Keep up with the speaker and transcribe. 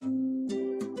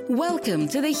Welcome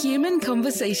to the Human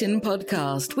Conversation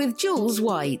podcast with Jules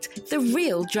White, the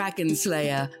real dragon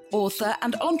slayer, author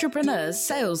and entrepreneur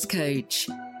sales coach.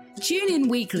 Tune in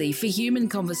weekly for human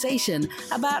conversation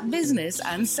about business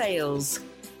and sales.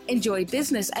 Enjoy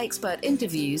business expert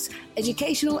interviews,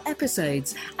 educational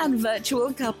episodes, and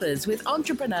virtual cuppers with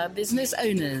entrepreneur business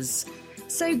owners.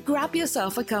 So grab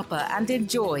yourself a cuppa and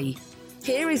enjoy.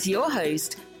 Here is your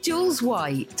host, Jules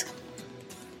White.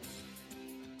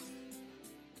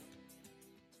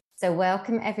 So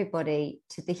welcome everybody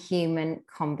to the Human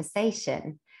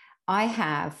Conversation. I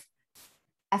have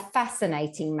a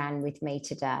fascinating man with me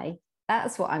today.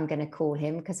 That's what I'm going to call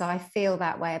him because I feel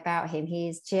that way about him. He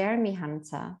is Jeremy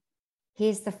Hunter. He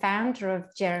is the founder of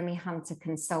Jeremy Hunter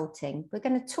Consulting. We're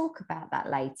going to talk about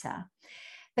that later.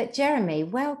 But Jeremy,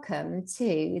 welcome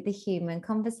to the Human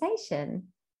Conversation.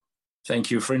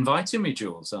 Thank you for inviting me,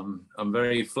 Jules. I'm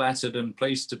very flattered and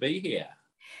pleased to be here.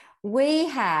 We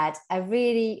had a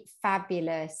really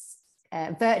fabulous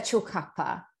virtual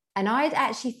cuppa, and I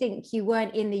actually think you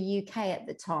weren't in the UK at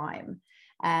the time.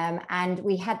 And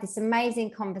we had this amazing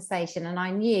conversation, and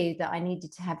I knew that I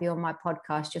needed to have you on my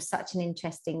podcast. You're such an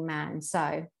interesting man.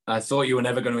 So I thought you were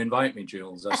never going to invite me,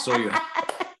 Jules. I saw you.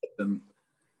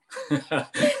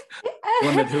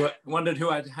 Wondered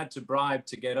who I'd had to bribe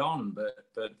to get on,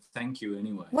 but thank you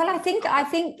anyway. Well, I think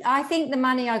the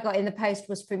money I got in the post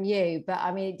was from you, but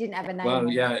I mean it didn't have a name. Well,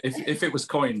 yeah, if it was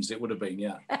coins, it would have been,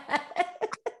 yeah.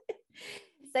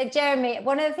 So, Jeremy,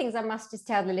 one of the things I must just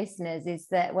tell the listeners is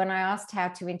that when I asked how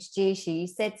to introduce you, you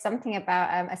said something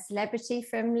about a celebrity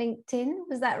from LinkedIn.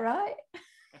 Was that right?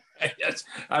 Yes,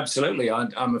 absolutely.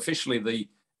 I'm officially the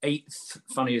 8th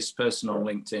funniest person on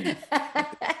LinkedIn.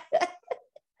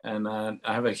 And I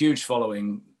have a huge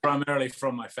following, primarily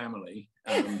from my family,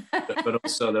 but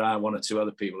also there are one or two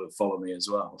other people who follow me as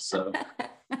well. So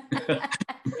I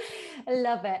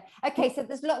love it. Okay, so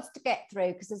there's lots to get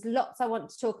through because there's lots I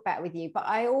want to talk about with you. But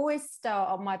I always start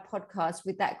on my podcast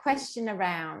with that question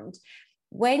around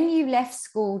when you left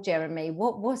school, Jeremy,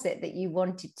 what was it that you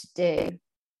wanted to do?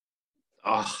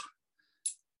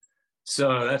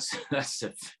 So that's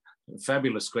a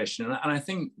fabulous question, and I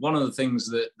think one of the things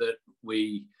that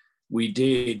we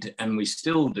did and we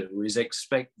still do is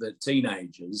expect that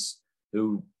teenagers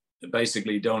who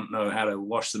basically don't know how to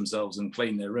wash themselves and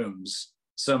clean their rooms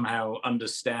somehow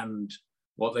understand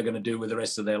what they're going to do with the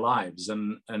rest of their lives.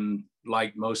 And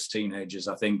like most teenagers,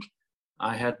 I think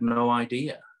I had no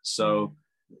idea. So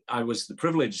I was the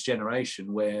privileged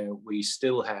generation where we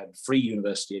still had free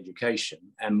university education,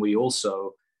 and we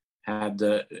also had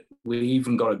we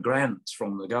even got a grant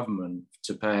from the government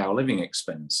to pay our living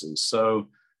expenses.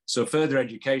 So further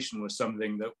education was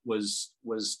something that was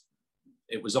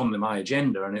on my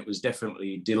agenda, and it was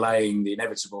definitely delaying the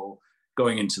inevitable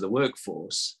going into the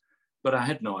workforce. But I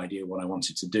had no idea what I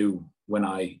wanted to do when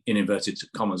I, in inverted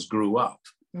commas, grew up.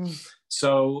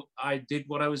 So I did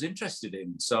what I was interested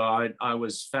in. So I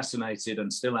was fascinated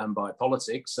and still am by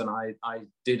politics, and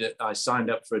I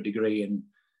signed up for a degree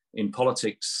in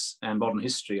politics and modern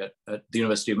history at the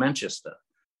University of Manchester.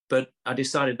 But I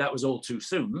decided that was all too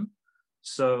soon.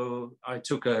 So I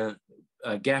took a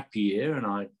gap year, and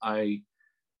I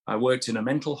worked in a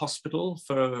mental hospital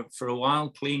for a while,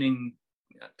 cleaning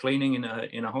in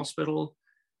a hospital.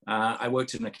 I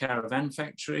worked in a caravan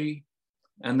factory,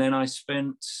 and then I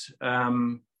spent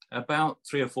about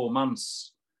 3 or 4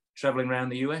 months traveling around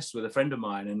the US with a friend of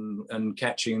mine and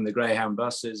catching the Greyhound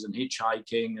buses and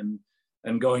hitchhiking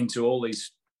and going to all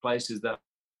these places that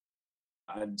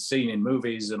I'd seen in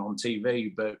movies and on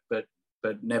TV, but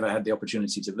never had the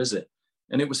opportunity to visit.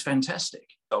 And it was fantastic.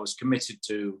 I was committed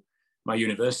to my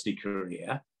university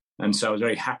career, and so I was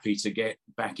very happy to get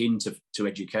back into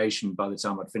education by the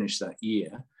time I'd finished that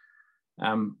year.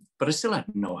 But I still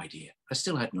had no idea.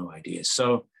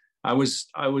 So I was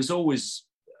always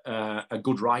a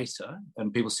good writer,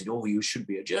 and people said, "Oh, you should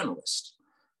be a journalist."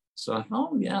 So I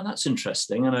thought, "Oh, yeah, that's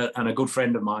interesting." And a good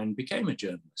friend of mine became a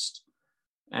journalist,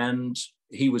 and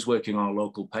he was working on a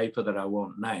local paper that I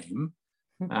won't name.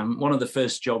 One of the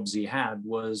first jobs he had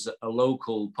was a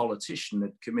local politician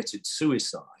had committed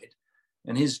suicide,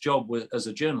 and his job as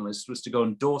a journalist was to go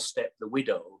and doorstep the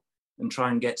widow and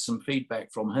try and get some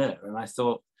feedback from her. And I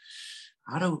thought,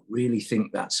 I don't really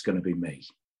think that's going to be me.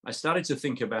 I started to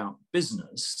think about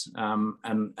business,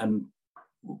 and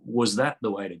was that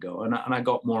the way to go? And I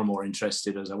got more and more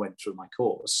interested as I went through my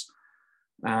course.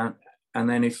 And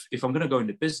then if I'm going to go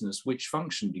into business, which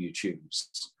function do you choose?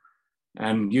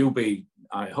 And you'll be,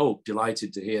 I hope,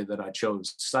 delighted to hear that I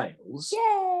chose sales.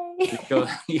 Yay! Because,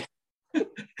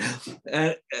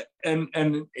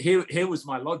 and here was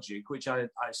my logic, which I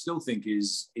still think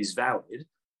is valid.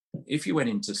 if you went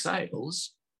into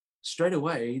sales, straight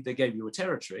away, they gave you a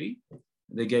territory,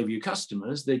 they gave you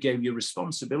customers, they gave you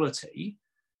responsibility,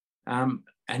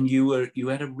 and you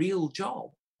had a real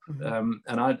job. And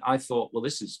I thought, well,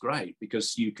 this is great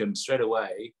because you can straight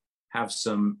away have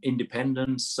some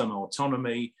independence, some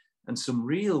autonomy, and some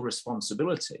real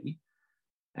responsibility,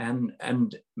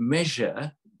 and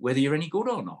measure whether you're any good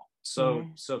or not. So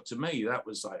to me, that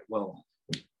was like, well,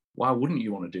 why wouldn't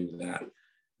you want to do that?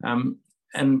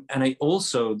 And I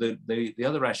also the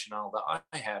other rationale that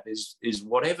I have is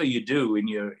whatever you do in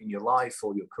your life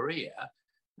or your career,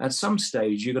 at some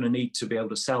stage you're going to need to be able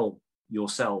to sell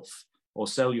yourself or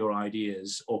sell your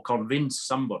ideas or convince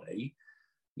somebody,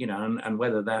 you know, and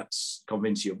whether that's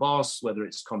convince your boss, whether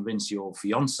it's convince your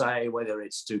fiance, whether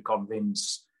it's to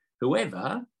convince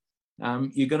whoever,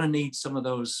 you're going to need some of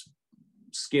those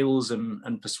skills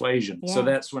and persuasion. Yeah. So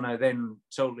that's when I then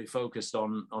totally focused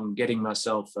on getting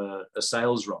myself a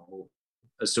sales role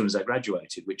as soon as I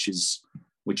graduated, which is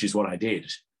what I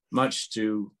did, much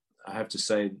to, I have to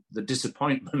say, the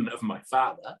disappointment of my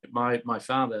father. My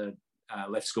father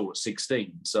left school at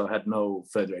 16, so I had no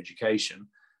further education,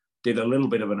 did a little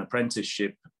bit of an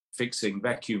apprenticeship fixing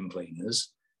vacuum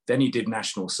cleaners, then he did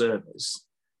national service.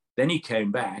 Then he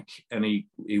came back and he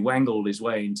wangled his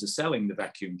way into selling the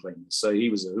vacuum cleaners. So he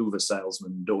was a Hoover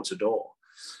salesman door to door.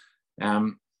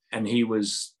 And I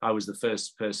was the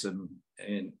first person,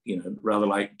 in, you know, rather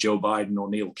like Joe Biden or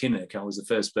Neil Kinnock, I was the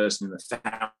first person in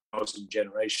 1,000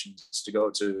 generations to go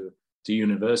to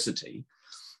university.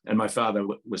 And my father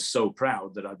was so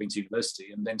proud that I'd been to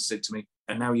university, and then said to me,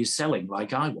 and now you're selling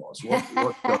like I was. What's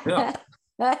going on?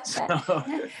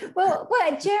 well,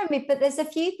 Jeremy, but there's a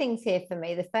few things here for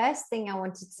me. The first thing I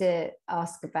wanted to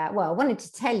ask about, well, I wanted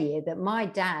to tell you that my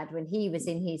dad, when he was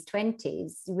in his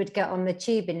 20s, would get on the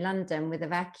tube in London with a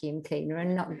vacuum cleaner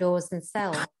and knock doors and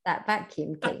sell that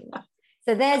vacuum cleaner.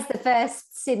 So there's the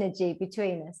first synergy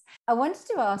between us. I wanted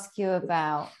to ask you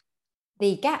about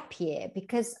the gap year,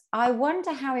 because I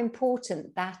wonder how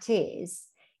important that is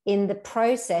in the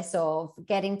process of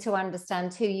getting to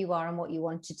understand who you are and what you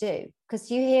want to do.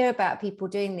 Because you hear about people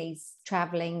doing these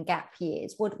traveling gap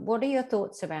years. What are your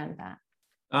thoughts around that?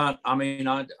 I mean,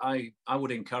 I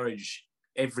would encourage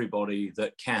everybody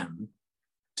that can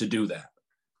to do that.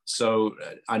 So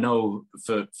I know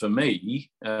for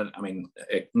me, I mean,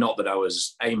 not that I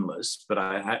was aimless, but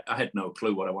I had no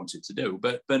clue what I wanted to do.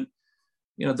 But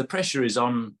you know, the pressure is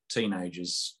on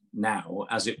teenagers now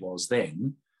as it was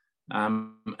then. And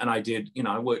I did, you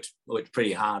know, I worked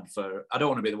pretty hard I don't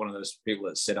want to be one of those people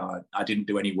that said I didn't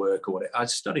do any work or whatever. I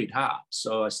studied hard.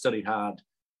 So I studied hard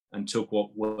and took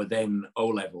what were then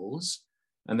O-levels,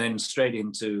 and then straight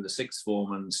into the sixth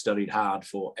form and studied hard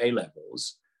for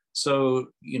A-levels. So,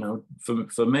 you know,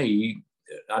 for me,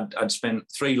 I'd spent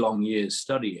 3 long years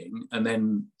studying, and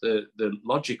then the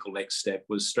logical next step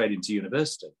was straight into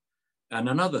university and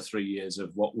another 3 years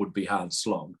of what would be hard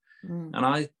slog. And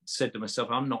I said to myself,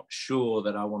 I'm not sure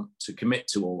that I want to commit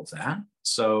to all of that.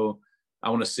 So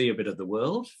I want to see a bit of the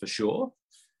world for sure.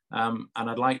 And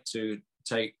I'd like to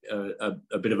take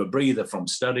a bit of a breather from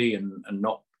study and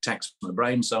not tax my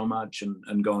brain so much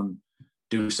and go and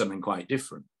do something quite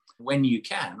different. When you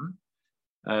can,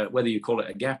 whether you call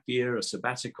it a gap year, a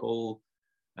sabbatical,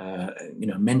 you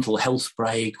know, mental health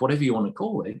break, whatever you want to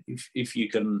call it,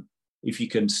 if you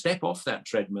can step off that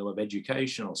treadmill of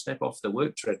education or step off the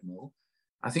work treadmill,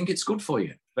 I think it's good for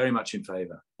you. Very much in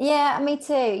favour. Yeah, me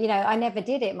too. You know, I never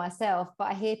did it myself, but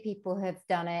I hear people have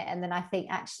done it. And then I think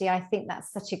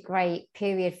that's such a great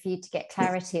period for you to get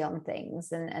clarity on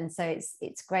things. And so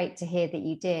it's great to hear that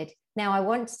you did. Now, I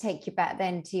want to take you back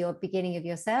then to your beginning of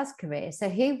your sales career. So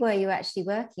who were you actually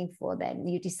working for then?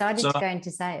 You decided to go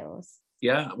into sales.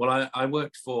 Yeah, well, I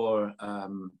worked for...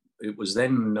 it was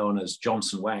then known as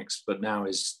Johnson Wax, but now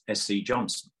is SC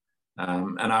Johnson.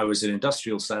 And I was an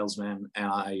industrial salesman, and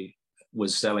I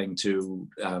was selling to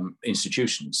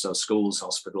institutions, so schools,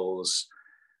 hospitals,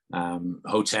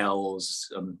 hotels,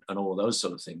 and all of those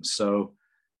sort of things. So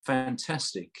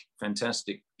fantastic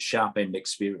sharp end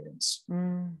experience.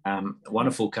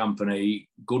 Wonderful company,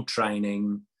 good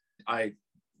training. I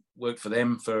worked for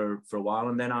them for a while,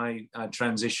 and then I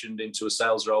transitioned into a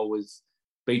sales role with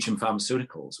Beecham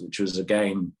Pharmaceuticals, which was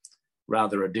again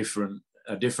rather a different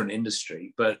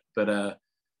industry, but a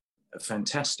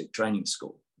fantastic training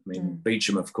school. I mean,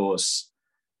 Beecham, of course,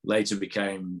 later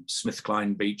became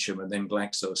SmithKline Beecham and then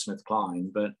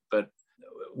GlaxoSmithKline, but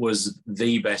was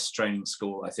the best training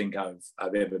school I think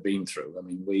I've ever been through. I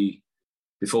mean,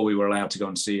 before we were allowed to go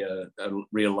and see a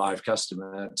real live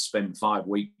customer, I'd spend 5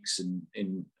 weeks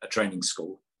in a training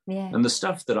school. Yeah. And the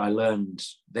stuff that I learned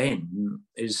then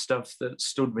is stuff that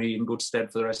stood me in good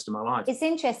stead for the rest of my life. It's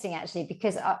interesting, actually,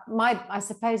 because I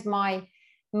suppose my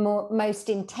most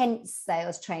intense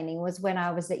sales training was when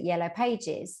I was at Yellow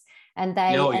Pages, and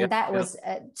that was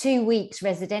 2 weeks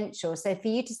residential. So for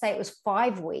you to say it was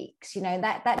 5 weeks,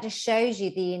 that just shows you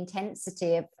the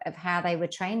intensity of how they were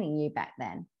training you back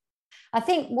then. I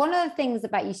think one of the things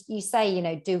about you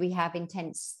say, do we have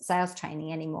intense sales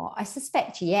training anymore? I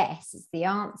suspect yes is the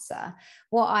answer.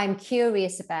 What I'm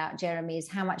curious about, Jeremy, is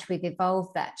how much we've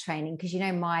evolved that training, because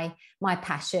my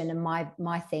passion and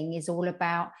my thing is all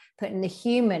about putting the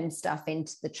human stuff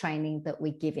into the training that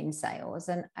we give in sales,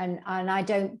 and I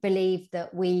don't believe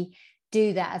that we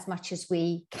do that as much as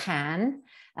we can,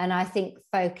 and I think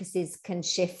focuses can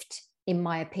shift, in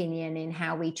my opinion, in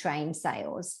how we train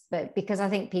sales. But because I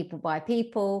think people buy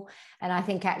people, and I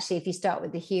think actually if you start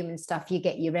with the human stuff, you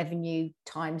get your revenue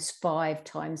times 5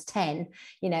 times 10,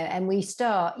 and we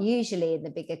start usually in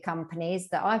the bigger companies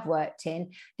that I've worked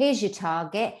in. Here's your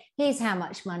target, here's how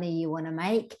much money you want to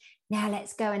make, now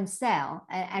let's go and sell.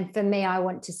 And for me, I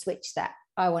want to switch that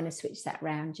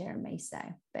round, Jeremy.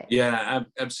 Yeah,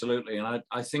 absolutely. And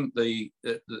I think the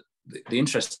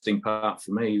interesting part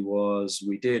for me was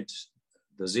we did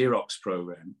the Xerox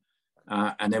program,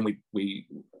 and then we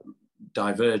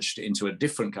diverged into a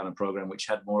different kind of program which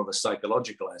had more of a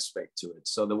psychological aspect to it.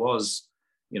 So there was,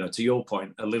 to your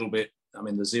point, a little bit, I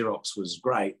mean, the Xerox was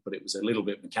great, but it was a little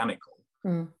bit mechanical.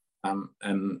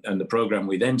 And the program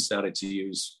we then started to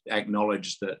use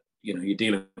acknowledged that, you're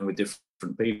dealing with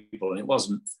different people, and it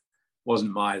wasn't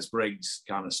Myers-Briggs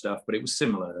kind of stuff, but it was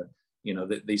similar.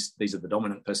 These are the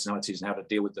dominant personalities and how to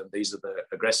deal with them. These are the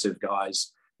aggressive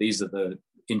guys. These are the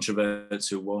introverts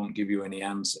who won't give you any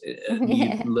answer.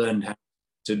 You learned how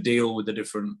to deal with the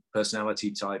different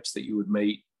personality types that you would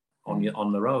meet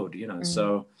on the road,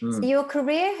 So your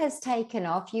career has taken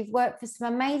off. You've worked for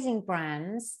some amazing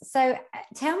brands. So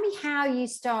tell me how you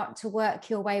start to work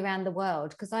your way around the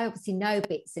world, because I obviously know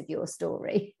bits of your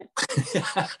story.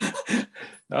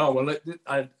 Oh, well,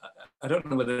 I don't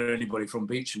know whether anybody from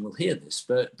Beecham will hear this,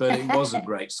 but it was a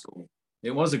great school.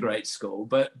 It was a great school,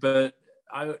 but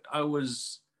I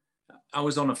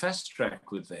was on a fast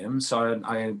track with them. So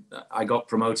I got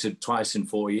promoted twice in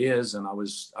 4 years, and I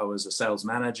was a sales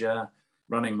manager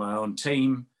running my own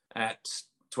team at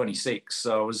 26.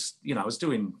 So I was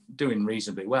doing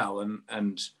reasonably well,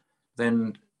 and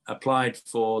then applied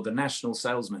for the national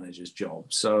sales manager's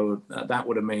job. So that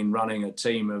would have mean running a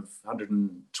team of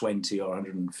 120 or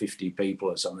 150 people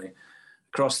or something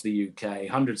across the UK,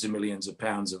 hundreds of millions of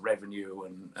pounds of revenue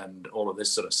and all of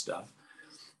this sort of stuff.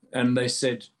 And they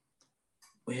said,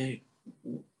 we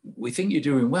think you're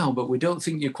doing well, but we don't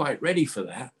think you're quite ready for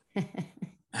that.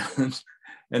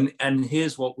 and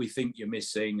here's what we think you're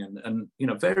missing, and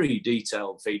very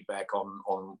detailed feedback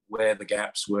on where the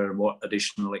gaps were and what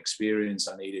additional experience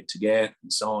I needed to get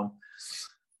and so on.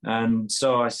 And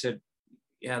so I said,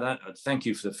 thank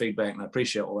you for the feedback, and I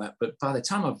appreciate all that, but by the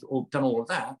time I've done all of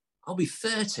that, I'll be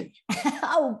 30.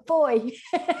 Oh boy.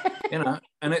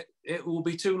 And it will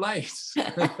be too late.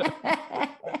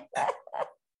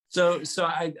 So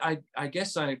I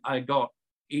guess I got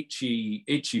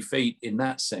itchy feet in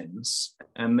that sense,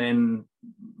 and then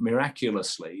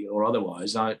miraculously or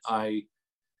otherwise, I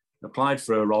applied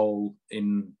for a role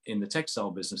in the textile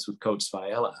business with Coats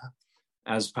Vaiella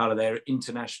as part of their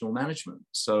international management.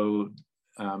 So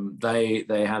they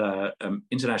had an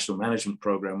international management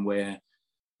program where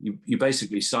you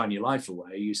basically sign your life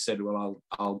away. You said, well,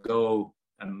 I'll go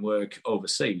and work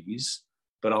overseas,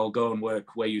 but I'll go and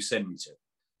work where you send me to.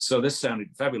 So this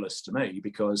sounded fabulous to me,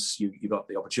 because you got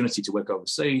the opportunity to work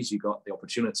overseas, you got the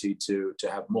opportunity to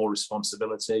have more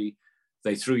responsibility.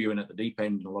 They threw you in at the deep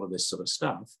end and a lot of this sort of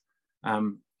stuff.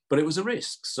 But it was a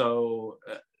risk. So,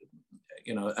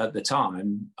 at the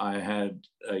time, I had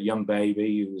a young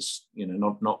baby who was,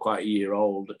 not quite a year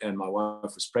old, and my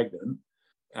wife was pregnant.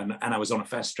 And I was on a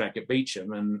fast track at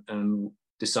Beecham and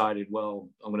decided, well,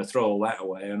 I'm going to throw all that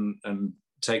away and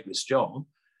take this job.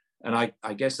 And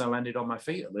I guess I landed on my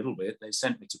feet a little bit. They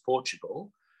sent me to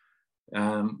Portugal,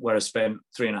 where I spent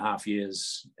 3.5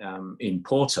 years in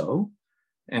Porto.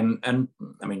 And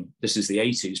I mean, this is the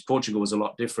 80s. Portugal was a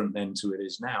lot different then to it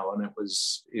is now. And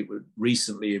it would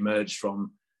recently emerged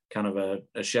from kind of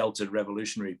a sheltered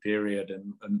revolutionary period,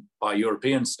 and by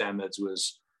European standards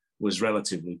was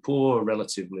relatively poor,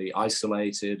 relatively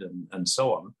isolated, and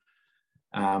so on.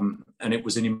 And it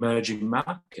was an emerging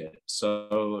market,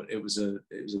 so it was a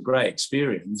great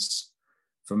experience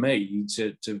for me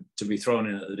to be thrown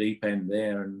in at the deep end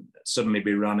there and suddenly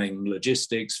be running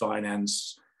logistics,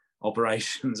 finance,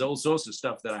 operations, all sorts of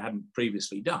stuff that I hadn't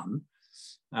previously done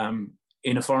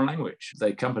in a foreign language.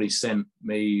 The company sent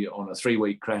me on a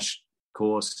 3-week crash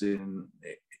course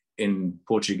in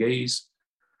Portuguese,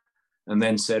 and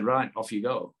then said, right, off you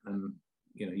go. And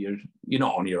you're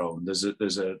not on your own. There's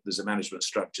a management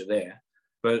structure there,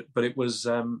 but it was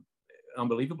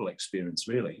unbelievable experience,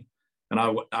 really. And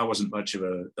I wasn't much of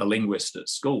a linguist at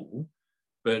school,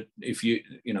 but if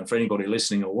for anybody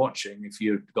listening or watching, if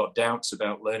you've got doubts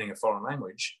about learning a foreign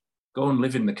language, go and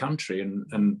live in the country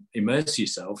and immerse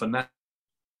yourself, and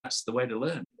that's the way to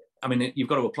learn. I mean, you've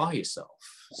got to apply yourself.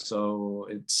 So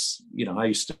it's, I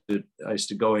used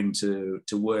to go into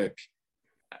work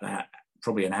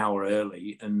probably an hour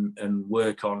early and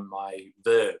work on my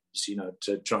verbs,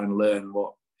 to try and learn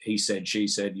what he said, she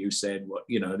said, you said, what,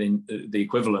 the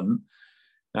equivalent,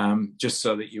 just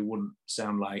so that you wouldn't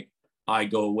sound like I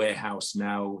go warehouse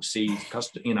now, see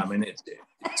custom,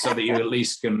 so that you at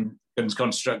least can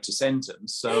construct a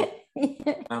sentence. So,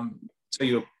 so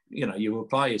you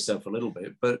apply yourself a little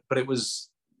bit, but it was,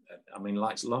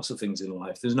 like lots of things in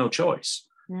life, there's no choice.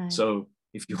 No. So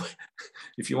if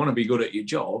you want to be good at your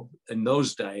job, in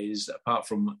those days, apart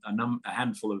from a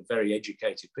handful of very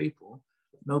educated people,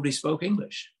 nobody spoke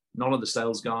English. None of the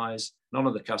sales guys, none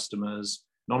of the customers,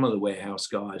 none of the warehouse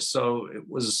guys. So it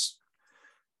was,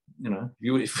 if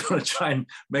you want to try and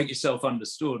make yourself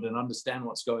understood and understand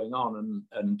what's going on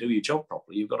and do your job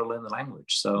properly, you've got to learn the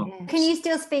language. So, yeah. Can you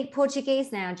still speak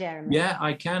Portuguese now, Jeremy? Yeah,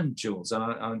 I can, Jules,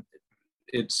 and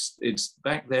it's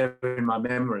back there in my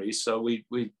memory. So we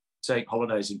take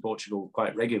holidays in Portugal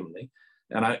quite regularly,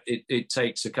 and it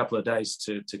takes a couple of days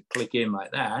to click in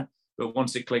like that. But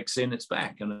once it clicks in, it's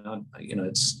back, and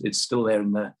it's still there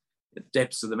in the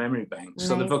depths of the memory bank. Amazing.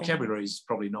 So the vocabulary is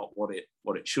probably not what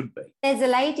it should be. There's a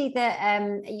lady that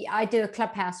I do a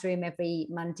clubhouse room every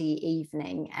Monday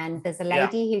evening, and there's a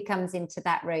lady who comes into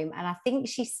that room, and I think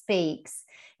she speaks,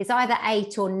 it's either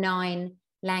 8 or 9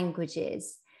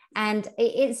 languages. And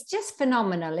it's just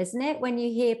phenomenal, isn't it? When you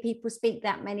hear people speak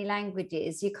that many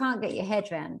languages, you can't get your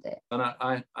head around it. And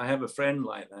I have a friend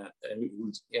like that.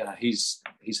 He's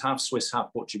half Swiss,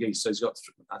 half Portuguese. So he's got,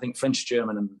 I think, French,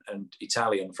 German, and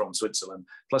Italian from Switzerland,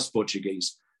 plus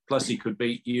Portuguese. Plus he could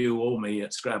beat you or me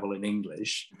at Scrabble in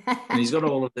English. And he's got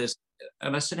all of this.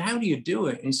 And I said, how do you do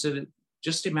it? And he said,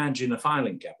 just imagine a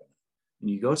filing cabinet. And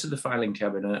you go to the filing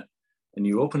cabinet and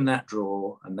you open that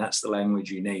drawer, and that's the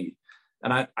language you need.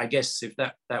 And I guess if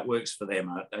that works for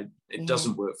them, it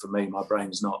doesn't work for me. My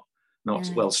brain's not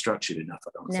well structured enough, I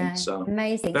don't think. So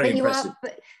amazing. Very impressive.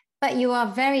 But you are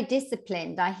very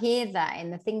disciplined. I hear that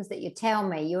in the things that you tell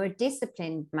me. You're a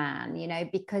disciplined man,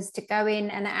 because to go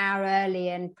in an hour early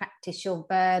and practice your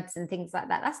verbs and things like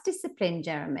that, that's discipline,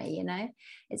 Jeremy,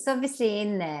 It's obviously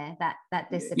in there, that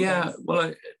discipline. Yeah,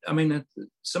 well,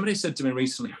 somebody said to me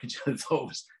recently, which I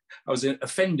thought I was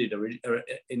offended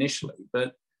initially,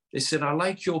 but they said, I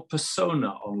like your persona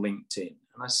on LinkedIn.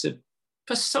 And I said,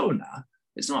 persona?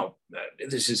 It's not,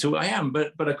 this is who I am.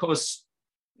 But of course,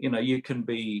 you can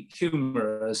be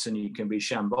humorous and you can be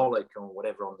shambolic or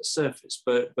whatever on the surface.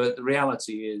 But the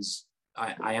reality is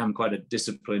I am quite a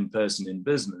disciplined person in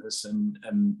business.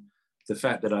 And the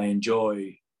fact that I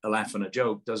enjoy a laugh and a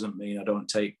joke doesn't mean I don't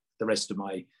take the rest of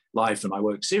my life and my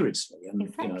work seriously. And,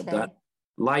 exactly. That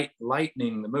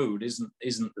lightening the mood isn't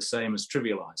the same as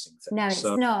trivializing things.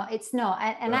 No, it's not.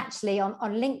 And actually on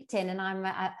LinkedIn, and I'm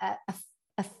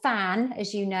a fan,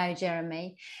 as you know,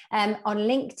 Jeremy, on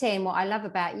LinkedIn, what I love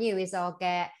about you is I'll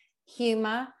get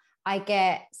humor, I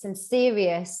get some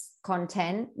serious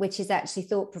content, which is actually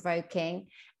thought-provoking,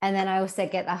 and then I also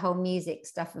get the whole music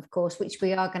stuff, of course, which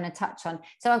we are going to touch on.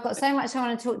 So I've got so much I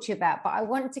want to talk to you about, but I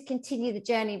want to continue the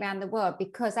journey around the world,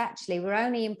 because actually we're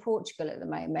only in Portugal at the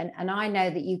moment, and I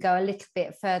know that you go a little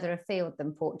bit further afield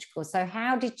than Portugal. So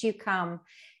how did you come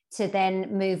to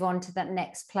then move on to that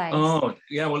next place? Oh,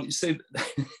 yeah, well, you see,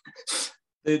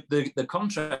 the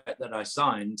contract that I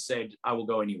signed said I will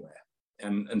go anywhere.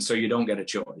 And so you don't get a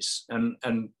choice. And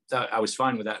I was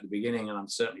fine with that at the beginning, and I'm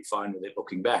certainly fine with it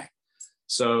looking back.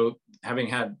 So having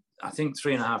had, I think,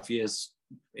 3.5 years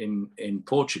in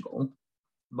Portugal,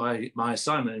 my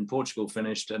assignment in Portugal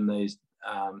finished, and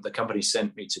the company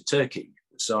sent me to Turkey.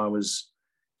 So I was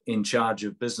in charge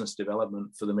of business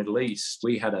development for the Middle East.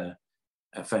 We had a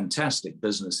fantastic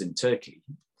business in Turkey.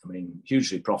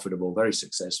 Hugely profitable, very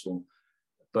successful.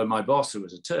 But my boss, who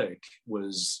was a Turk,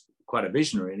 was quite a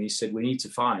visionary, and he said, we need to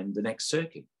find the next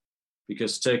Turkey,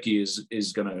 because Turkey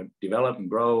is going to develop and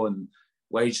grow, and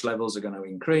wage levels are going to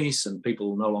increase, and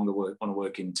people no longer want to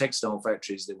work in textile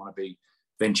factories. They want to be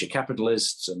venture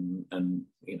capitalists and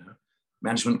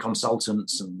management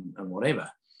consultants and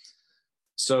whatever.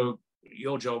 so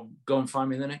your job, go and find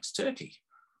me the next Turkey.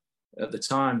 At the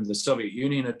time, the Soviet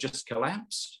Union had just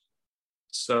collapsed.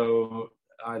 So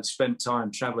I'd spent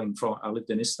time traveling I lived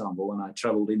in Istanbul, and I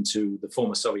traveled into the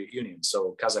former Soviet Union.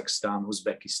 So Kazakhstan,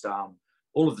 Uzbekistan,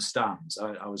 all of the stans.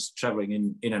 I was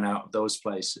traveling in and out of those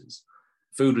places.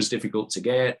 Food was difficult to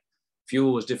get.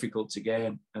 Fuel was difficult to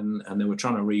get, and they were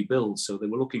trying to rebuild. So they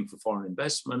were looking for foreign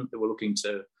investment. They were looking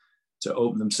to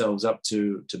open themselves up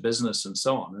to business and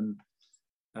so on.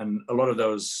 And a lot of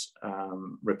those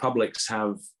republics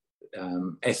have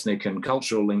ethnic and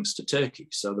cultural links to Turkey.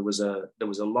 So there was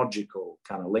a logical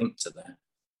kind of link to that.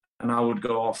 And I would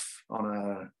go off on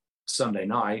a Sunday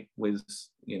night with,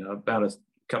 about a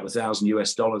couple of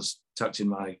 $1,000 tucked in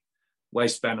my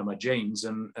waistband of my jeans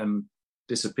and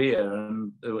disappear.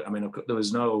 And there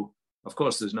was no, of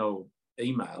course, there's no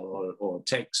email or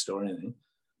text or anything.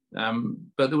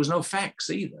 But there was no fax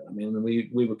either. I mean,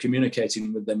 we were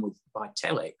communicating with them by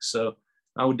telex. So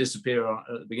I would disappear at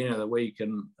the beginning of the week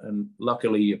and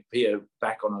luckily appear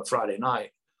back on a Friday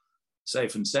night,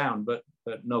 safe and sound, but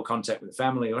no contact with the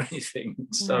family or anything.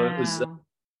 So wow.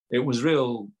 It was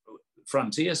real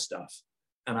frontier stuff.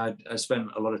 And I spent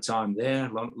a lot of time there,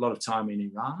 a lot of time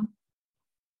in Iran,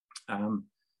 and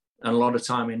a lot of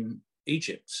time in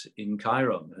Egypt, in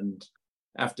Cairo. And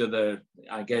after the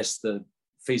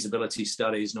feasibility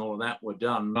studies and all of that were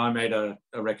done, I made a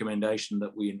recommendation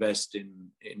that we invest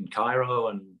in Cairo,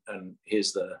 and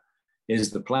here's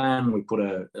the plan. We put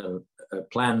a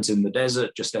plans in the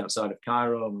desert just outside of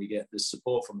Cairo, and we get this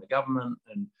support from the government.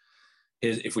 And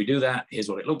if we do that, here's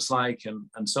what it looks like,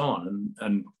 and so on.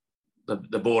 And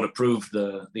the board approved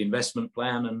the investment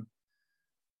plan, and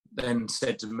then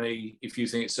said to me, if you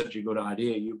think it's such a good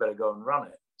idea, you better go and run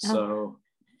it. So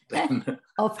then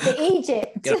off to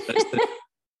Egypt.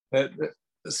 The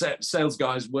sales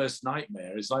guy's worst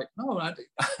nightmare is like, no,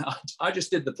 I just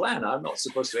did the plan. I'm not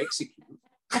supposed to execute.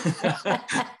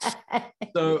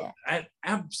 So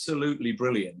absolutely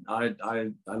brilliant. I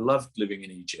loved living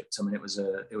in Egypt. I mean, it was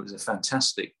a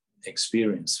fantastic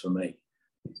experience for me.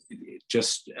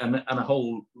 And a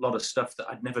whole lot of stuff that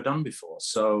I'd never done before.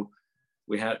 So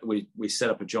we set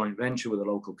up a joint venture with a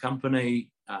local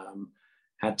company.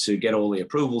 Had to get all the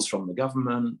approvals from the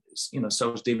government. So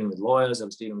I was dealing with lawyers. I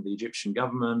was dealing with the Egyptian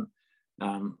government.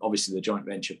 Obviously, the joint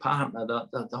venture partner.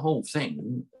 The whole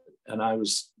thing. And I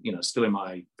was, still in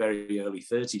my very early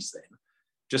 30s then,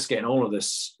 just getting all of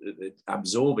this,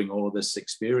 absorbing all of this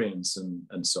experience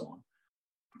and so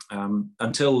on.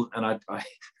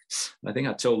 I think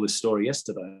I told this story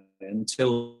yesterday,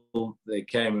 until they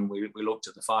came and we looked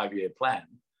at the 5-year plan.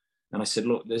 And I said,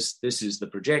 look, this is the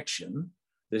projection.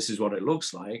 This is what it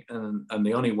looks like. And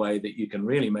the only way that you can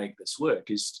really make this work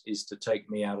is to take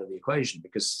me out of the equation,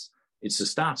 because it's a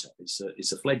startup. It's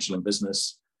a fledgling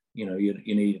business.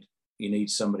 You need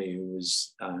somebody who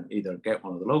is either get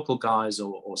one of the local guys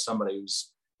or somebody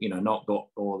who's, not got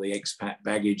all the expat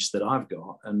baggage that I've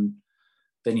got. And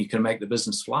then you can make the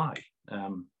business fly.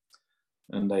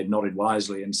 And they nodded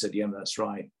wisely and said, yeah, that's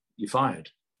right. You're fired.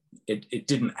 It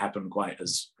didn't happen quite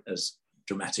as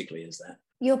dramatically as that.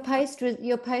 Your post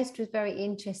was very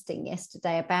interesting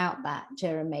yesterday about that,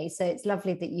 Jeremy. So it's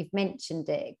lovely that you've mentioned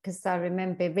it, because I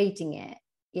remember reading it,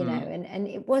 and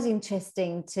it was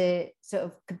interesting to sort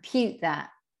of compute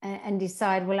that and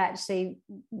decide, well, actually,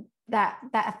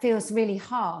 that feels really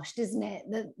harsh, doesn't it?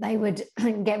 That they would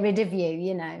get rid of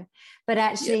you, But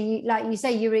actually, like you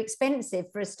say, you were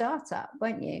expensive for a startup,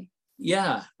 weren't you?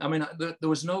 Yeah. I mean, there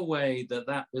was no way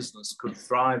that business could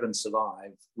thrive and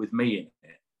survive with me in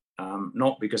it.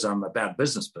 Not because I'm a bad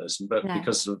business person, but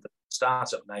because of the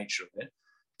startup nature of it.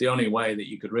 The only way that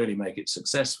you could really make it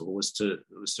successful was to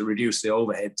reduce the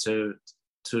overhead to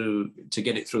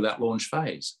get it through that launch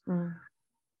phase.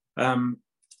 And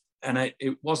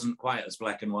it wasn't quite as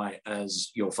black and white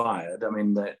as you're fired. I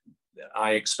mean, that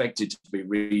I expected to be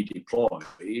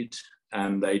redeployed,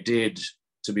 and they did.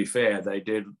 To be fair, they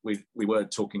did. We were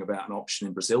talking about an option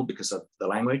in Brazil because of the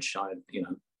language. I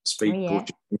speak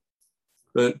Portuguese.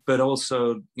 But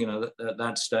also, at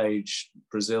that stage,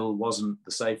 Brazil wasn't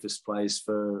the safest place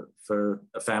for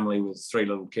a family with 3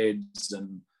 little kids.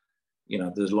 And,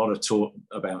 there's a lot of talk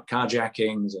about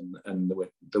carjackings, and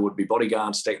there would be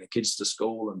bodyguards taking the kids to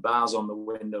school and bars on the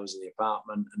windows of the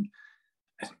apartment. And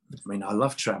I mean, I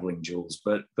love traveling, Jules,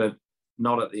 but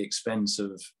not at the expense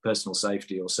of personal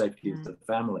safety or safety of the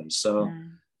family. So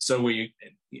we,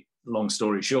 long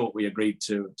story short, we agreed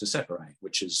to separate,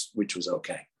 which was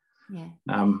okay. Yeah.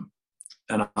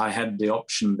 And I had the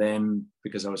option then,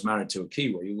 because I was married to a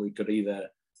Kiwi, we could either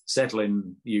settle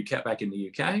back in the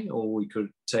UK, or we could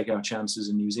take our chances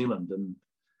in New Zealand. And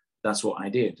that's what I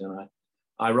did. And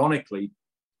ironically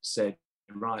said,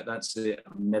 right, that's it.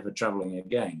 I'm never traveling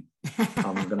again.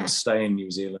 I'm going to stay in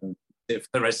New Zealand for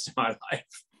the rest of my life.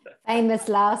 Famous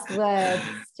last words,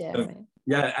 Jeremy.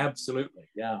 Yeah, absolutely.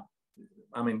 Yeah.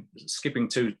 I mean, skipping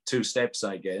two steps,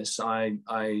 I guess.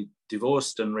 I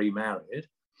divorced and remarried.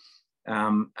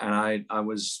 And I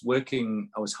was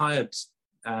hired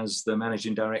as the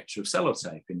managing director of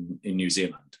Sellotape in New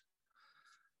Zealand.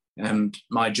 And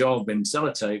my job in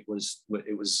Sellotape was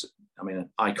an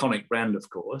iconic brand, of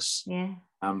course. Yeah.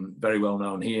 Very well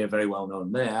known here, very well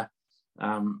known there,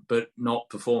 but not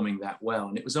performing that well.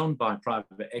 And it was owned by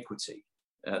private equity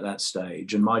at that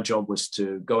stage. And my job was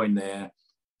to go in there,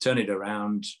 turn it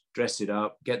around, dress it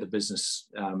up, get the business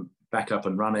back up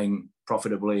and running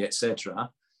profitably,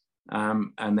 etc.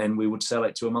 And then we would sell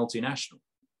it to a multinational.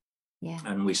 Yeah.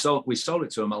 And we sold it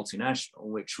to a multinational,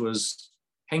 which was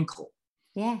Henkel.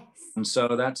 Yes. And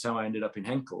so that's how I ended up in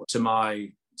Henkel. To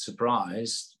my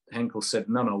surprise, Henkel said,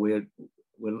 no, we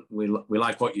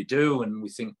like what you do, and we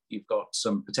think you've got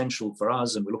some potential for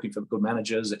us, and we're looking for good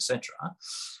managers, etc.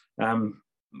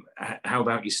 How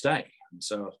about you stay? And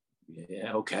so,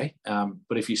 yeah, okay.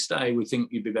 But if you stay, we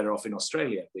think you'd be better off in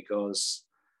Australia, because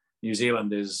New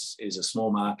Zealand is a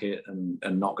small market and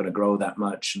not going to grow that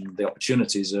much, and the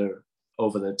opportunities are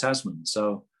over the Tasman.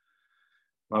 So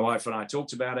my wife and I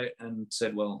talked about it and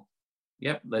said, well,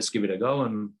 yep, let's give it a go.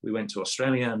 And we went to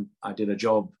Australia, and I did a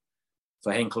job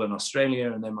for Henkel in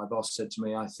Australia. And then my boss said to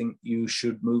me, I think you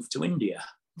should move to India.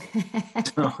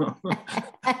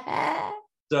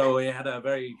 So we had a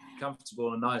very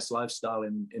comfortable and nice lifestyle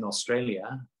in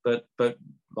Australia. But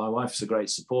my wife's a great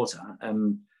supporter,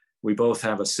 and we both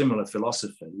have a similar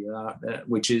philosophy,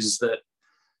 which is that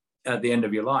at the end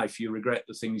of your life, you regret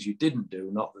the things you didn't do,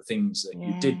 not the things that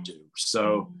you did do.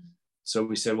 So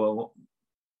we said, well,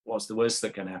 what's the worst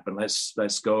that can happen?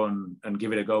 Let's go and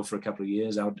give it a go for a couple of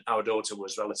years. Our daughter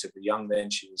was relatively young then.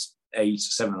 She was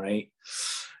 7 or 8.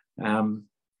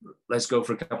 Let's go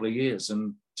for a couple of years.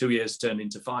 And 2 years turned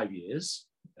into 5 years,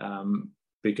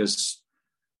 because,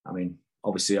 I mean,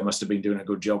 obviously I must have been doing a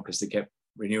good job because they kept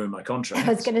renewing my contract.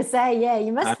 I was going to say, yeah,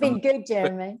 you must have been good,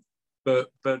 Jeremy.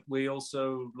 But we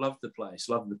also loved the place,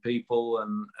 loved the people,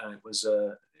 and it was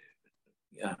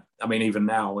I mean, even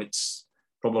now it's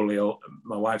probably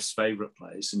my wife's favorite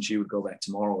place, and she would go back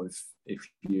tomorrow if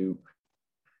you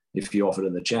offered her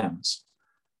the chance.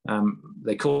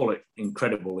 They call it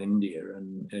Incredible India,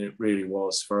 and it really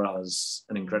was for us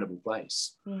an incredible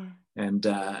place. Yeah. And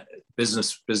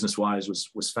business wise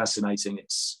was fascinating.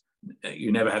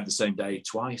 You never had the same day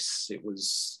twice. It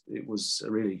was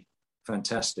a really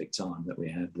fantastic time that we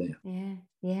had there.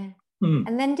 Yeah.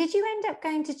 And then did you end up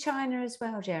going to China as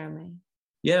well, Jeremy?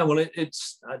 Yeah, well,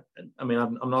 I mean,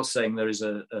 I'm not saying there is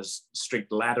a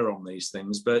strict ladder on these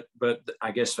things, but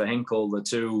I guess for Henkel, the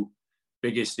two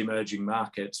biggest emerging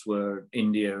markets were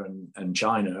India and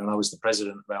China, and I was the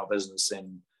president of our business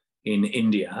in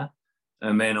India,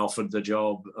 and then offered the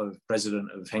job of president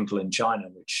of Henkel in China,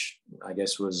 which I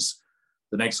guess was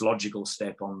the next logical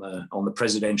step on the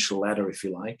presidential ladder, if you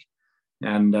like.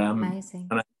 And amazing.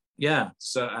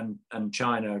 And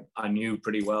China I knew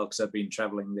pretty well because I've been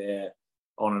traveling there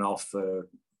on and off for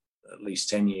at least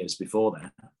 10 years before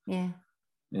that. Yeah.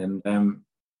 And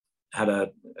had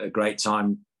a great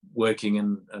time working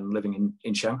and living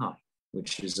in Shanghai,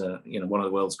 which is one of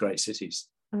the world's great cities.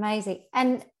 Amazing.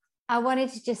 And I wanted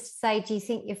to just say, do you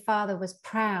think your father was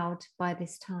proud by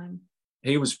this time?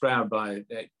 He was proud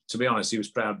to be honest, he was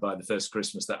proud by the first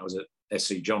Christmas that I was at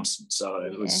SC Johnson. So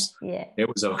it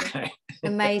was okay.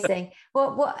 Amazing.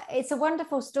 Well, it's a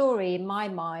wonderful story in my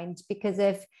mind because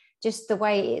of just the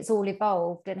way it's all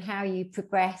evolved and how you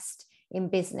progressed in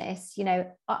business. You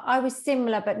know, I was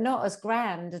similar, but not as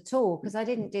grand at all, because I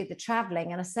didn't do the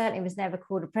traveling, and I certainly was never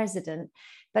called a president.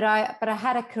 But I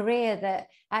had a career that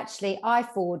actually I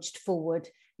forged forward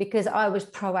because I was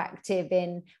proactive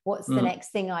in what's the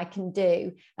next thing I can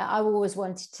do. I always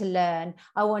wanted to learn.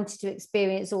 I wanted to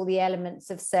experience all the elements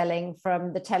of selling,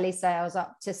 from the telesales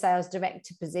up to sales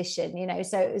director position, you know.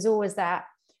 So it was always that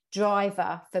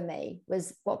driver for me,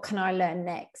 was what can I learn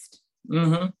next?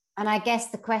 Mm-hmm. And I guess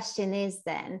the question is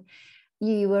then,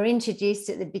 you were introduced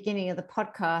at the beginning of the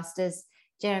podcast as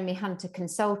Jeremy Hunter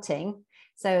Consulting.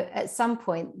 So at some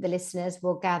point, the listeners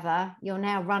will gather you're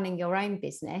now running your own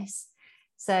business.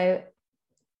 So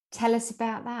tell us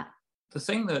about that. The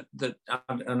thing that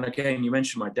and again, you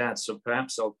mentioned my dad, so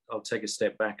perhaps I'll take a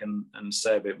step back and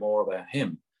say a bit more about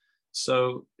him.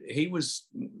 So he was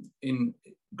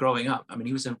growing up, I mean,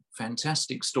 he was a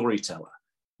fantastic storyteller.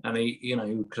 And he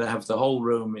could have the whole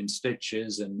room in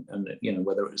stitches, and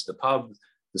whether it was the pub,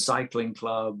 the cycling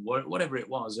club, whatever it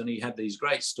was. And he had these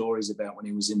great stories about when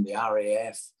he was in the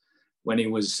RAF, when he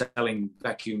was selling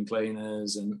vacuum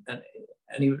cleaners, and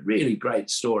he had really great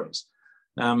stories.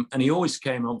 And he always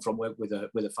came home from work with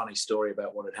a funny story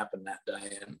about what had happened that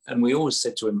day. And we always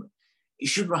said to him, you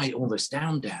should write all this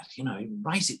down, Dad. You know,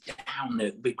 write it down.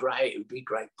 It'd be great. It would be a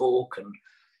great book. And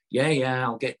yeah,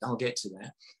 I'll get to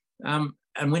that.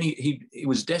 And when he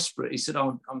was desperate, he said,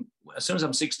 as soon as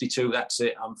I'm 62, that's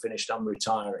it. I'm finished. I'm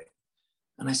retiring.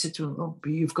 And I said to him, oh,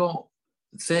 but you've got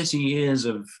 30 years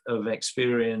of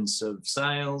experience of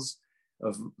sales,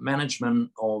 of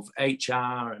management, of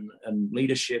HR and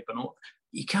leadership and all.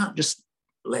 You can't just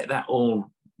let that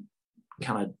all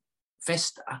kind of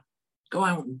fester. Go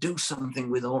out and do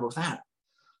something with all of that.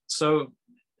 So,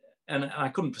 and I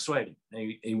couldn't persuade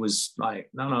him. He was like,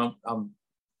 no,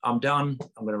 I'm done.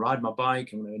 I'm going to ride my bike.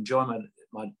 I'm going to enjoy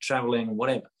my traveling and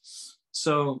whatever.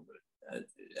 So,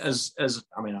 as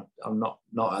I mean, I'm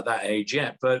not at that age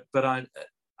yet, but I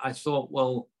thought,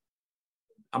 well,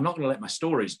 I'm not going to let my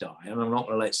stories die, and I'm not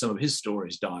going to let some of his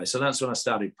stories die. So that's when I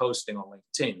started posting on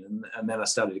LinkedIn, and then I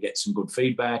started to get some good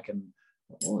feedback. And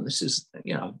this is,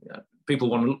 people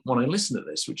want to listen to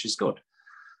this, which is good.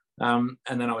 And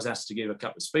then I was asked to give a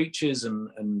couple of speeches,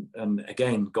 and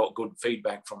again got good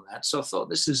feedback from that. So I thought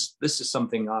this is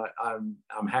something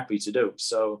I'm happy to do.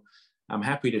 So I'm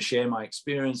happy to share my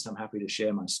experience. I'm happy to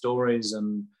share my stories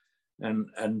and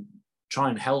try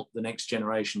and help the next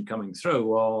generation coming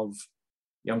through of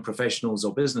young professionals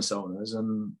or business owners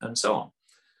and so on.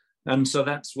 And so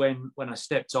that's when I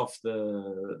stepped off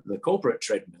the corporate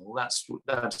treadmill.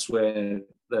 That's where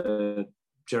the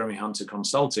Jeremy Hunter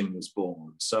Consulting was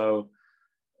born. So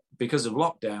because of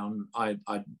lockdown, I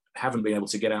haven't been able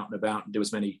to get out and about and do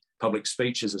as many public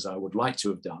speeches as I would like to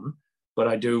have done. But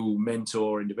I do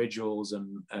mentor individuals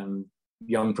and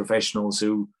young professionals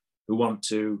who want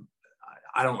to,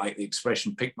 I don't like the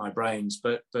expression pick my brains,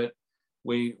 but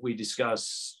we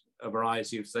discuss a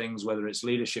variety of things, whether it's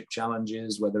leadership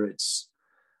challenges, whether it's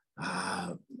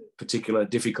particular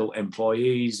difficult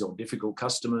employees or difficult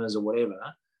customers or whatever.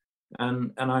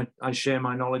 And I share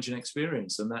my knowledge and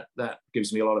experience, and that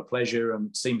gives me a lot of pleasure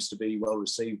and seems to be well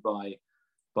received by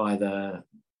the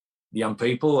young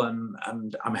people,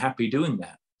 and I'm happy doing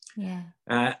that. Yeah.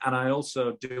 And I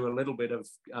also do a little bit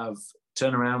of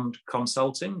turnaround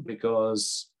consulting,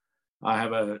 because I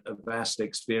have a vast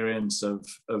experience of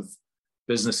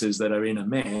businesses that are in a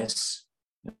mess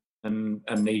and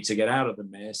need to get out of the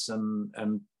mess,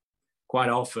 and quite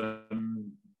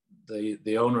often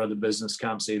the owner of the business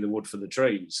can't see the wood for the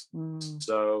trees.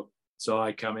 So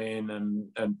I come in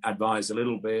and advise a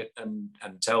little bit and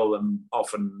tell them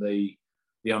often the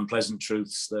unpleasant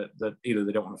truths that either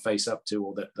they don't want to face up to,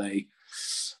 or that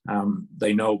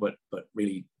they know but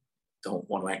really don't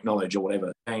want to acknowledge or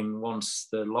whatever. And once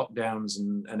the lockdowns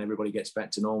and everybody gets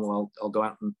back to normal, I'll go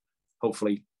out and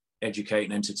hopefully educate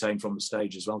and entertain from the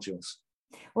stage as well, Jules.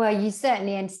 Well, you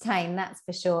certainly entertain, that's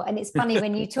for sure. And it's funny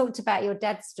when you talked about your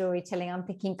dad's storytelling, I'm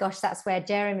thinking, gosh, that's where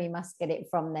Jeremy must get it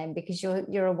from then, because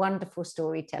you're a wonderful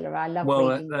storyteller. I love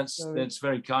reading. Well, that's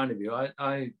very kind of you.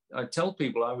 I tell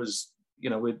people I was,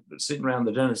 we're sitting around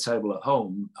the dinner table at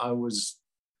home.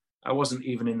 I wasn't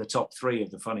even in the top 3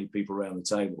 of the funny people around the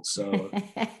table. So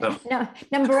no,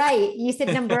 number 8. You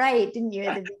said number 8, didn't you?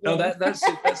 At the no, that's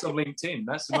on LinkedIn.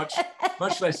 That's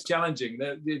much less challenging.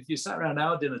 If you sat around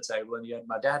our dinner table and you had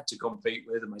my dad to compete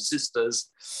with and my sisters,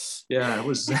 yeah, it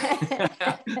was.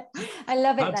 I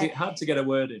love it. Hard to get a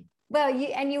word in. Well,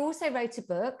 you also wrote a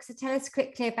book. So tell us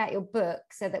quickly about your book,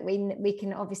 so that we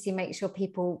can obviously make sure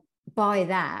people buy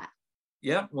that.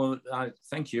 Yeah, well,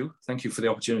 thank you. Thank you for the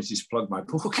opportunity to plug my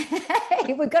book.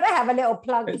 We've got to have a little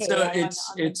plug here.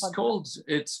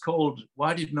 It's called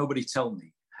Why Did Nobody Tell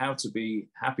Me? How to Be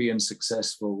Happy and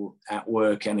Successful at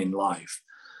Work and in Life.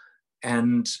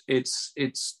 And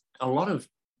it's a lot of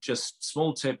just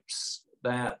small tips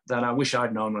that I wish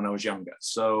I'd known when I was younger.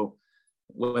 So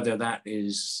whether that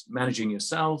is managing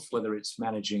yourself, whether it's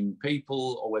managing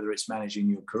people, or whether it's managing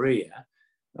your career,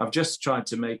 I've just tried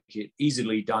to make it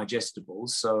easily digestible,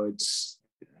 so it's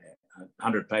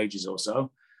 100 pages or so.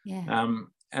 Yeah.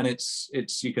 And it's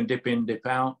you can dip in, dip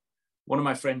out. One of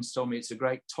my friends told me it's a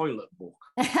great toilet book.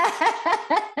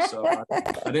 So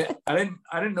I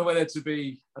didn't know whether to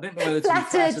be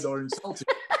flattered or insulted.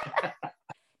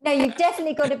 No, you've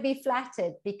definitely got to be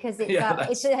flattered, because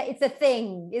it's a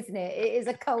thing, isn't it? It is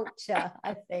a culture,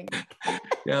 I think.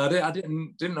 Yeah, I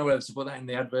didn't know whether to put that in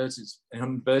the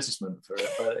advertisement for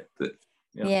it, but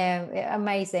Yeah,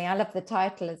 amazing. I love the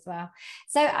title as well.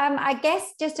 So I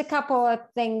guess just a couple of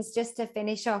things just to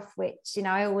finish off, which,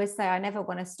 I always say I never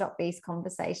want to stop these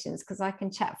conversations because I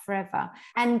can chat forever.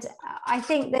 And I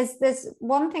think there's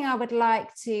one thing I would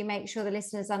like to make sure the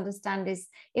listeners understand is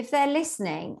if they're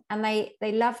listening and they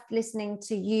loved listening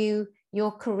to you,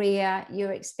 your career,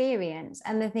 your experience,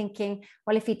 and they're thinking,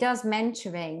 well, if he does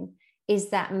mentoring, is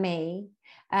that me?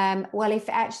 Well, if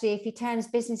he turns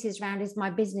businesses around, is my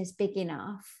business big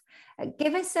enough?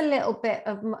 Give us a little bit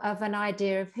of an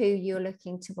idea of who you're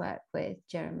looking to work with,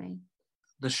 Jeremy.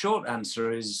 The short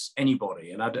answer is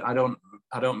anybody, and I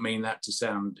don't mean that to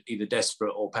sound either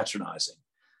desperate or patronizing.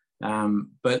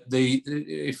 But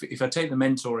if I take the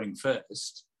mentoring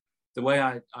first, the way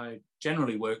I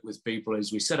generally work with people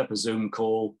is we set up a Zoom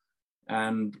call,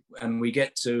 and we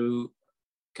get to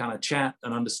kind of chat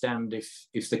and understand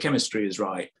if the chemistry is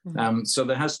right. So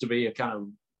there has to be a kind of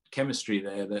chemistry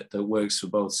there that works for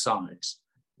both sides.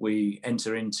 We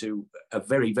enter into a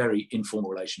very, very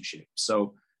informal relationship.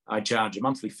 So I charge a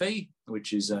monthly fee,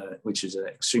 which is an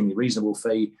extremely reasonable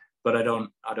fee, but I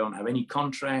don't have any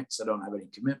contracts, I don't have any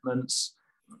commitments,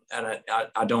 and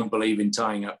I don't believe in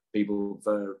tying up people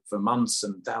for months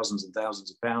and thousands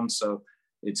of pounds. So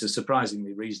it's a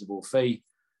surprisingly reasonable fee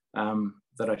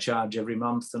that I charge every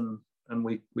month, and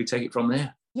we take it from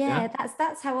there. Yeah,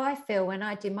 that's how I feel when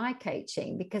I do my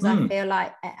coaching, because I feel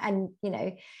like, and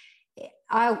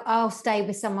I'll stay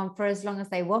with someone for as long as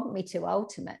they want me to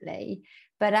ultimately.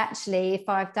 But actually, if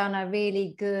I've done a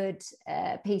really good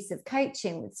piece of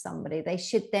coaching with somebody, they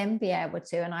should then be able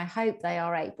to, and I hope they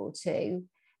are able to,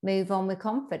 move on with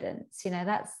confidence.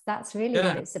 That's really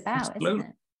what it's about, absolutely.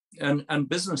 Isn't it? And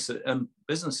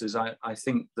businesses, I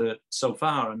think that so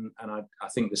far, and I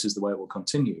think this is the way it will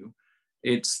continue,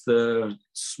 it's the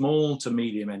small to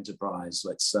medium enterprise,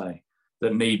 let's say,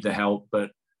 that need the help but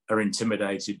are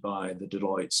intimidated by the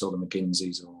Deloittes or the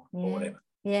McKinseys or whatever.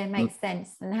 Yeah, it makes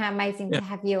sense. And how amazing to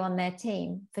have you on their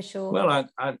team, for sure. Well,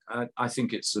 I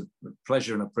think it's a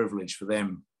pleasure and a privilege for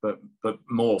them, but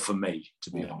more for me, to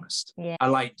be honest. Yeah. I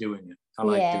like doing it.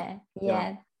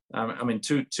 Yeah. I mean,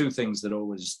 two things that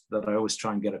I always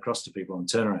try and get across to people on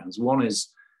turnarounds. One is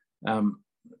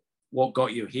what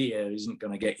got you here isn't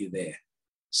going to get you there.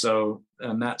 So,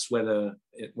 and that's whether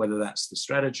that's the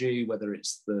strategy, whether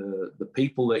it's the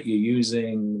people that you're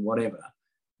using, whatever,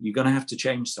 you're going to have to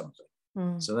change something.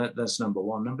 So that's number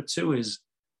one. Number two is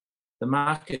the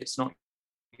market's not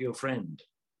your friend.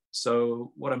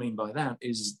 So what I mean by that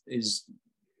is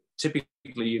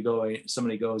typically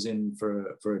somebody goes in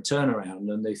for a turnaround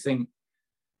and they think,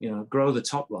 grow the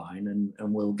top line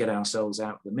and we'll get ourselves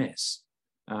out of the mess.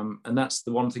 And that's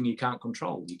the one thing you can't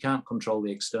control. You can't control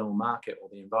the external market or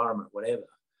the environment, whatever.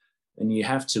 And you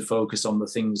have to focus on the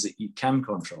things that you can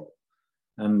control.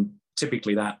 And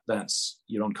typically that's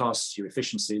your own costs, your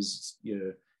efficiencies,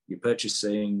 your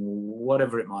purchasing,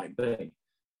 whatever it might be.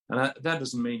 And that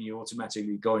doesn't mean you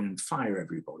automatically go in and fire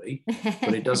everybody,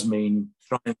 but it does mean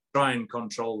try and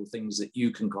control the things that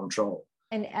you can control.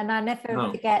 And I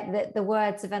never forget the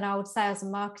words of an old sales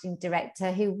and marketing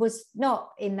director who was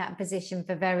not in that position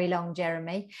for very long,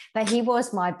 Jeremy, but he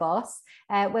was my boss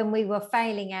when we were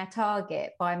failing our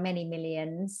target by many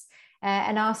millions,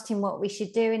 and asked him what we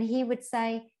should do. And he would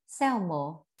say, sell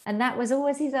more. And that was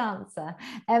always his answer.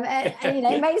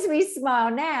 It makes me smile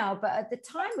now, but at the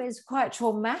time it was quite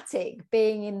traumatic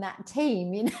being in that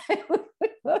team,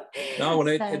 No,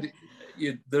 well,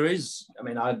 there is, I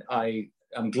mean,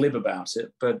 I'm glib about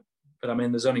it, but I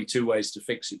mean, there's only two ways to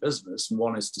fix your business, and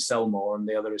one is to sell more and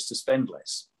the other is to spend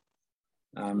less.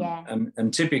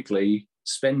 And typically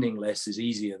spending less is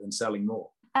easier than selling more.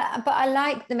 But I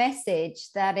like the message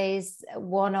that is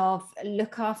one of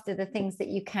look after the things that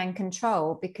you can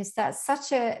control, because that's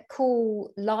such a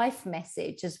cool life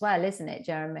message as well, isn't it,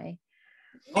 Jeremy?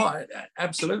 Oh,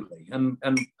 absolutely. And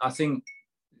I think,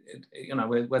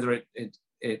 whether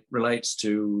it relates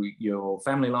to your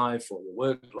family life or your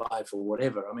work life or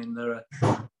whatever, I mean,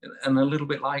 and a little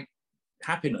bit like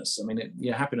happiness. I mean,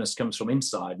 your happiness comes from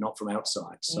inside, not from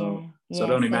outside. So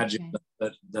don't imagine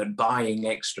that buying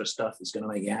extra stuff is going to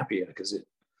make you happier, because it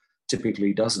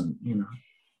typically doesn't,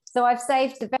 So I've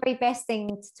saved the very best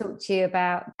thing to talk to you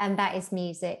about, and that is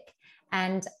music.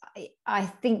 And I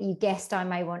think you guessed I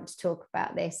may want to talk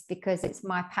about this because it's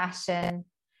my passion.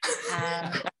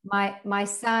 And my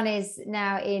son is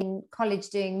now in college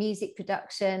doing music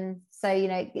production. So,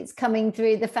 it's coming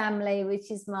through the family,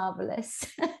 which is marvelous.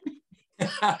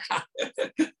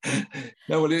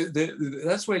 No, well,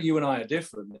 that's where you and I are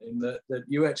different, in that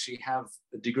you actually have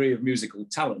a degree of musical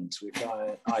talent, which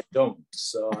I don't.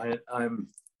 So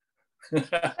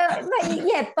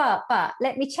but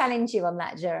let me challenge you on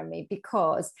that, Jeremy,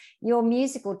 because your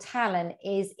musical talent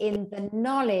is in the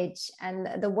knowledge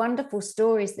and the wonderful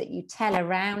stories that you tell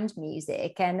around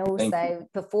music, and also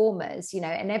performers,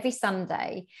 and every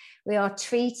Sunday we are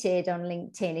treated on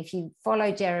LinkedIn. If you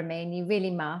follow Jeremy, and you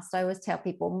really must, I always tell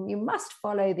people, you must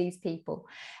follow these people.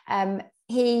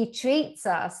 He treats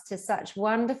us to such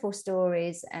wonderful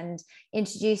stories and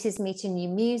introduces me to new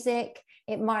music.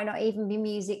 It might not even be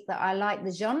music that I like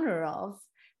the genre of,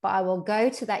 but I will go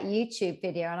to that YouTube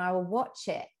video and I will watch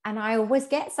it, and I always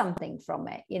get something from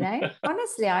it,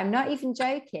 Honestly, I'm not even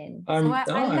joking. I love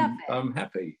it. I'm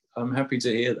happy. I'm happy to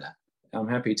hear that.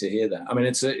 I mean,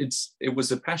 it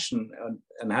was a passion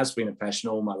and has been a passion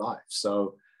all my life.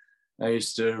 So I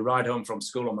used to ride home from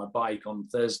school on my bike on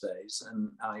Thursdays,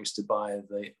 and I used to buy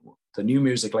the New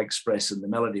Musical Express and the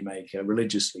Melody Maker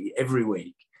religiously every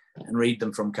week and read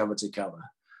them from cover to cover.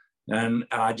 And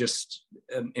I just,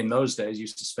 in those days,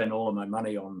 used to spend all of my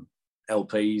money on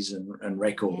LPs and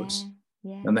records.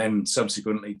 Yeah. And then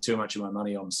subsequently too much of my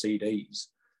money on CDs.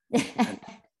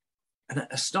 and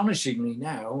astonishingly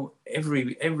now,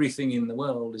 everything in the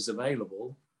world is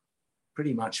available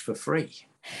pretty much for free.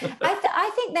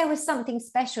 I think there was something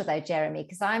special though, Jeremy,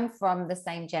 because I'm from the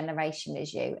same generation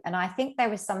as you. And I think there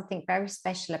was something very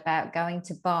special about going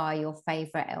to buy your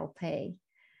favorite LP.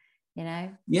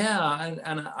 Yeah,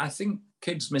 and I think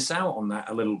kids miss out on that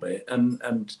a little bit,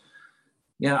 and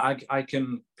yeah, I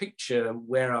can picture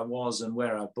where I was and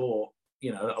where I bought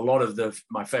a lot of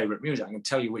my favorite music. I can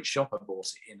tell you which shop I bought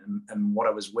it in and what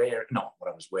I was wearing, not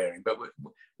what I was wearing, but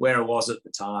where I was at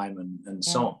the time and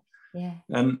so on. Yeah.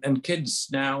 And kids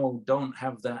now don't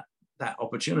have that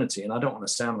opportunity, and I don't want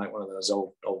to sound like one of those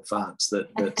old farts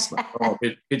that's like,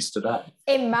 kids today.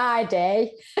 In my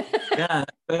day. Yeah,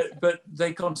 but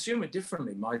they consume it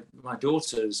differently. My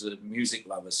daughter's a music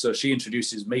lover, so she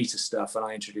introduces me to stuff and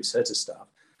I introduce her to stuff.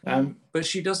 But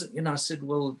she doesn't, I said,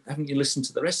 well, haven't you listened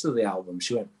to the rest of the album?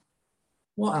 She went,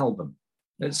 what album?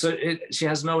 And so she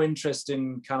has no interest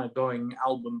in kind of going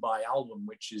album by album,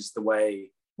 which is the way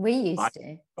we used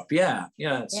to.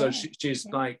 Yeah. So she's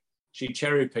like, she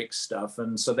cherry picks stuff,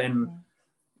 and so then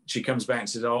she comes back and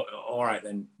says, "Oh, all right,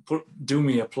 then do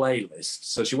me a playlist."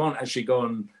 So she won't actually go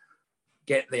and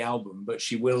get the album, but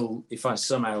she will if I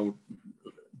somehow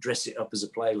dress it up as a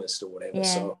playlist or whatever. Yeah.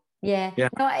 So Yeah.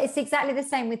 No, it's exactly the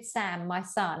same with Sam, my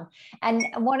son. And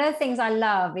one of the things I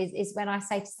love is when I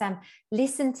say to Sam,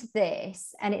 listen to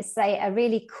this, and it's a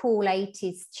really cool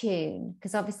 80s tune,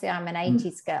 because obviously I'm an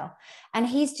 80s girl, and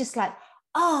he's just like,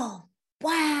 oh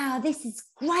wow, this is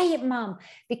great, Mum.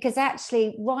 Because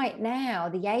actually right now,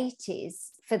 the 80s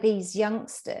for these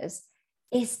youngsters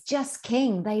is just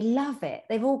king. They love it.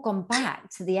 They've all gone back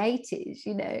to the 80s,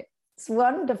 It's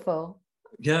wonderful.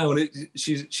 Yeah, well,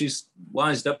 she's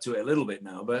wised up to it a little bit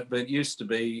now, but it used to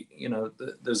be,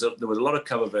 there was a lot of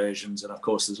cover versions, and of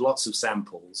course there's lots of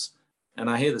samples. And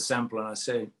I hear the sample and I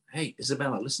say, hey,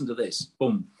 Isabella, listen to this.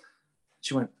 Boom.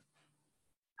 She went,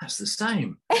 that's the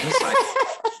same. And it's like,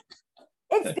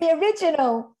 it's the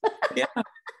original. Yeah.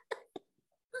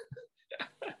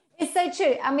 It's so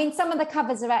true. I mean, some of the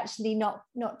covers are actually not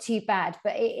too bad,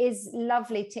 but it is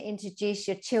lovely to introduce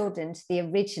your children to the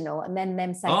original and then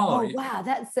them saying, oh wow,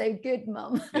 that's so good,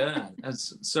 Mum. Yeah.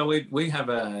 So we have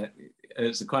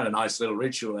it's quite a nice little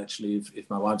ritual, actually. If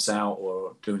my wife's out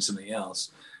or doing something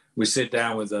else, we sit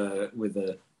down with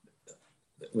a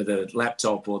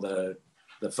laptop or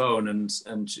the phone,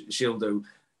 and she'll do,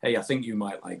 hey, I think you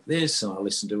might like this, and I'll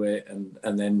listen to it,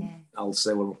 and then I'll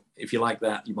say, well, if you like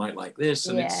that, you might like this,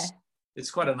 and it's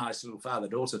quite a nice little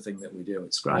father-daughter thing that we do.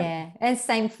 It's great. Yeah, and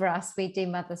same for us. We do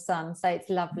mother-son, so it's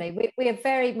lovely. We are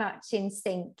very much in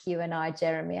sync, you and I,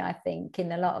 Jeremy, I think,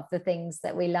 in a lot of the things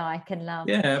that we like and love.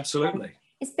 Yeah, absolutely.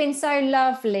 It's been so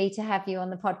lovely to have you on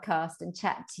the podcast and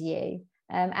chat to you.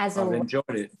 I've enjoyed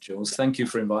it, Jules. Thank you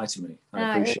for inviting me.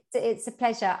 I appreciate it. It's a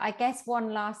pleasure. I guess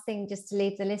one last thing just to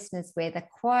leave the listeners with, a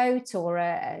quote or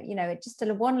just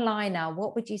a one-liner.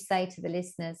 What would you say to the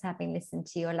listeners having listened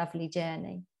to your lovely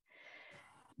journey?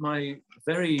 My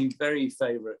very, very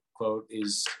favorite quote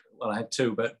is, well, I have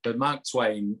two, but Mark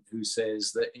Twain, who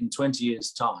says that in 20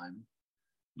 years' time,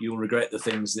 you'll regret the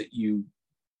things that you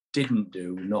didn't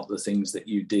do, not the things that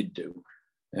you did do.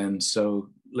 And so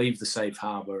leave the safe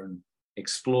harbor and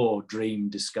explore, dream,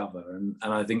 discover. And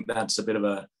I think that's a bit of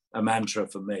a mantra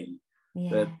for me,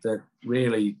 that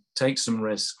really take some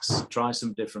risks, try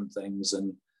some different things,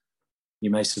 and you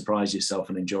may surprise yourself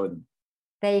and enjoy them.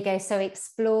 There you go. So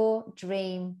explore,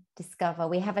 dream, discover.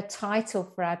 We have a title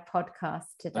for our podcast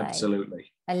today.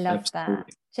 Absolutely. I love that.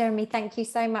 Jeremy, thank you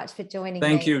so much for joining me.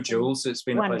 Thank you, Jules. It's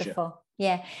been wonderful. A pleasure.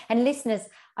 Yeah. And listeners,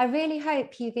 I really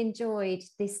hope you've enjoyed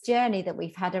this journey that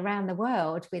we've had around the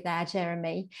world with our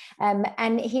Jeremy.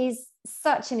 And he's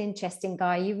such an interesting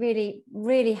guy. You really,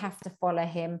 really have to follow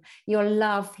him. You'll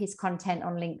love his content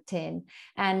on LinkedIn.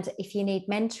 And if you need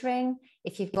mentoring,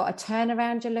 if you've got a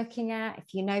turnaround you're looking at,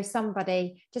 if you know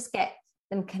somebody, just get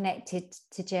them connected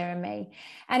to Jeremy.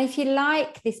 And if you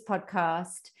like this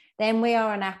podcast, then we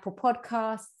are on Apple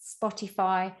Podcasts,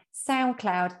 Spotify,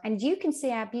 SoundCloud, and you can see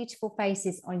our beautiful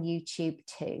faces on YouTube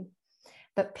too.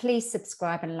 But please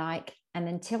subscribe and like. And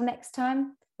until next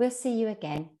time, we'll see you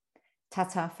again.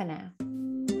 Ta-ta for now.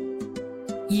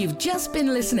 You've just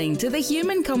been listening to the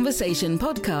Human Conversation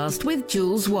podcast with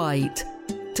Jules White.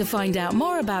 To find out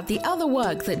more about the other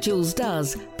work that Jules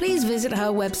does, please visit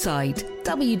her website,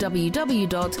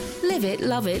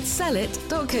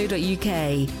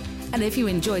 www.liveitloveitsellit.co.uk. And if you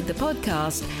enjoyed the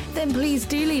podcast, then please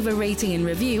do leave a rating and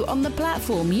review on the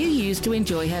platform you use to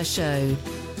enjoy her show.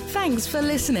 Thanks for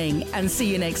listening, and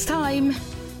see you next time.